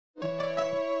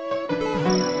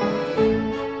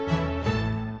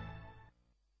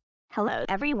Hello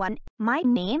everyone, my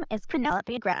name is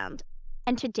Penelope Grant,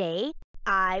 and today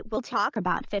I will talk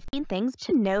about 15 things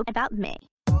to know about me.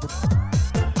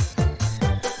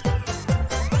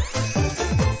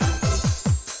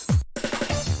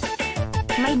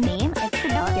 My name is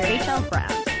Penelope Rachel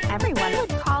Grant. Everyone would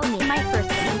call me my first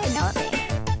name Penelope.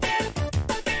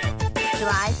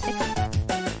 July 6th.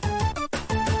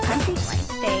 Country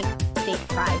fried steak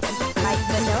fries, and fried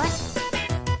vanilla.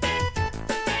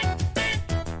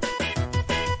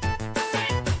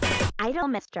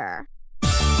 Idolmaster.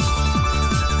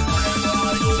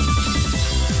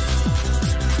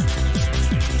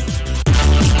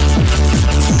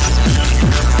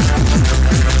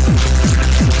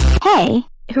 Hey,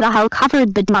 who the hell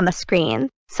covered the on the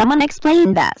screen? Someone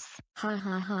explain this. Ha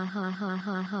ha ha ha ha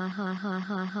ha ha ha ha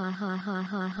ha ha ha ha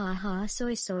ha ha ha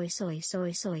soy soy soy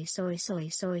soy soy soy soy soy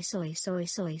soy soy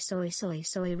soy soy soy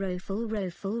soy roful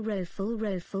roful roful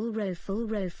roful roful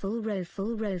roful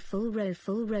roful roful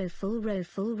roful roful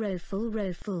roful roful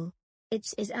roful.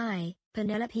 It's I,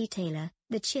 Penelope Taylor,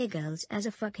 the cheer girls as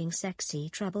a fucking sexy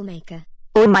troublemaker.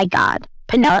 Oh my god,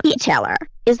 Penelope Taylor,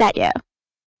 is that you?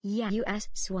 Yeah, you ass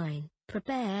swine,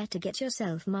 prepare to get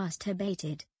yourself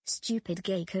masturbated. Stupid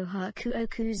gay kohaku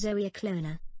okuzoia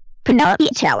cloner. Penelope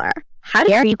Taylor, how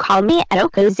dare you call me an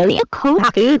okuzoia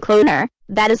kohaku cloner?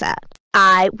 That is it.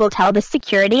 I will tell the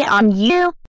security on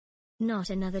you. Not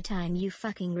another time, you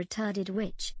fucking retarded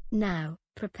witch. Now,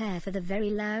 prepare for the very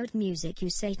loud music,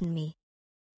 you Satan me.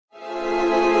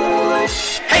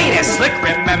 Hey there, slick,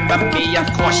 remember me, of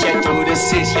course you do,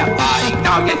 this is your body.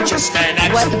 Now you're just an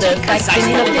absentee, cause I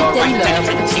stole your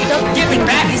identity. Give it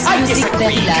back, I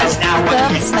disagree, cause now I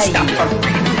can't stop for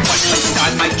free. Once we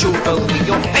start my jubilee,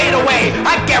 you'll fade away,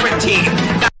 I guarantee.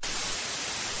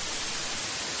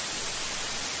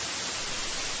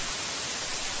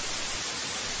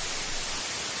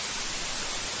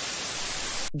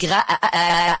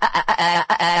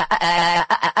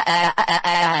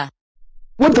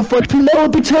 What the fuck,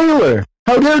 Penelope Taylor?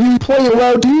 How dare you play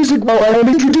loud music while I am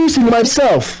introducing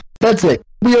myself? That's it.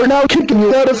 We are now kicking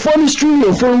you out of Funneh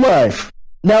Studio for life.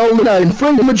 Now Lunai and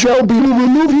Freya Magelby will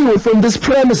remove you from this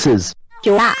premises.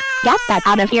 Joa, get that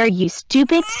out of here, you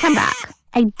stupid scumbag.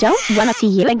 I don't want to see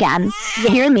you again. You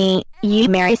hear me, you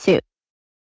Mary Sue.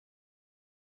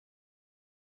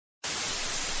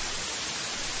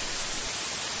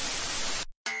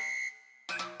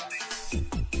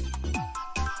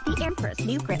 The Empress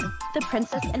New Britain, the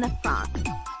Princess in the Frock.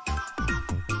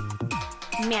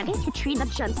 Maggie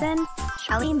Johnson,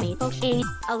 Shelly Mapleshade,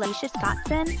 Alicia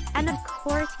Scottson, and of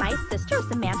course my sister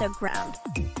Samantha Grant.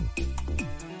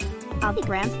 I'll be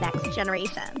Grant's next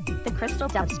generation, the Crystal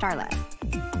Dove Starlit.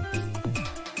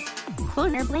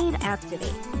 Cloner Blade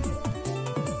Activate.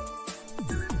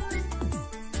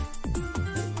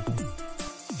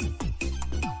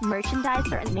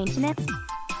 Merchandiser and maintenance.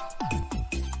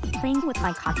 Playing with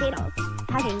my cocktails,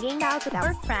 hanging out with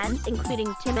our friends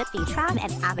including Timothy Tran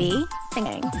and Abby,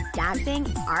 singing, dancing,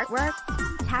 artwork,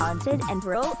 talented and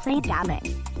role-play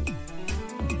gaming.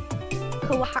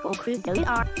 Kohaku Cruzoe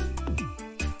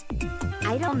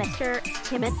Idolmaster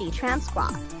Timothy Tran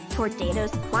Squad, Tornado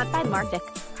Squad by Marvick,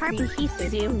 Haruhi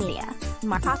Suzumiya,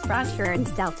 Marcos Frontier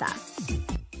and Delta.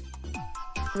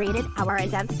 Rated our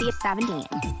MC 17,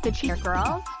 The Cheer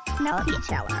Girls, Penelope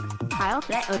Taylor, Kyle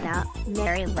Leona,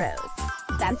 Mary Rose.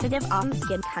 Sensitive on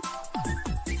skin cut.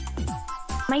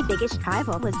 My biggest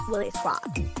rival was Willie Squad.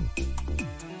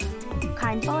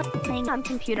 Kindful, playing on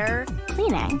computer,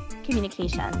 cleaning,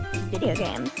 communication, video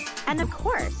games, and of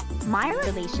course, my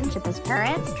relationship as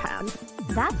parents Tran.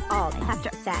 That's all I have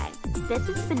to say. This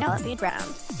is Penelope Grant.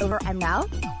 Over and out.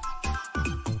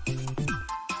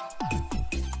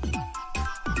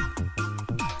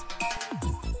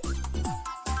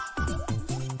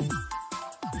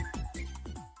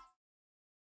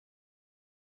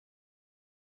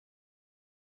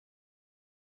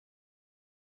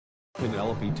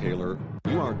 Penelope Taylor,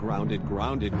 you are grounded. What?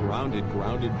 What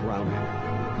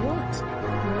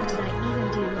did I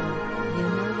even do wrong? You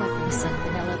know what we said,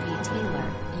 Penelope Taylor,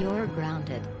 you're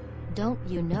grounded. Don't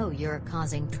you know you're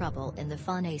causing trouble in the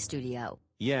Funneh Studio?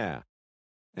 Yeah.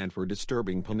 And for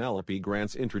disturbing Penelope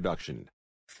Grant's introduction.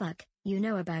 Fuck, you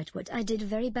know about what I did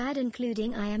very bad,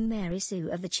 including I am Mary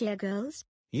Sue of the Cheer Girls?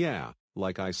 Yeah,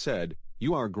 like I said,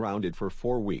 you are grounded for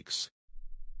 4 weeks.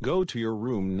 Go to your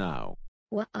room now.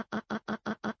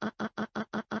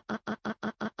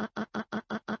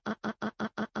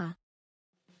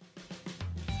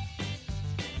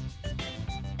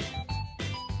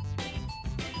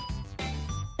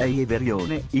 Hey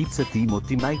everyone, it's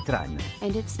Timothy Mai Tran.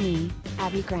 And it's me,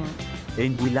 Abby Grant.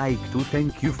 And we like to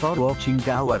thank you for watching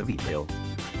our video.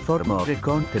 for more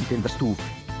content and stuff.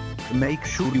 Make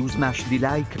sure you smash the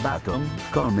like button,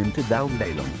 comment down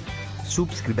below.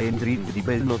 Subscribe and ring the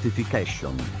bell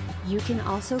notification. You can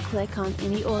also click on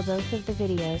any or both of the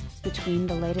videos between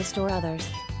the latest or others.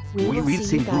 We will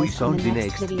see you guys on the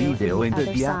next video and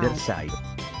the other side.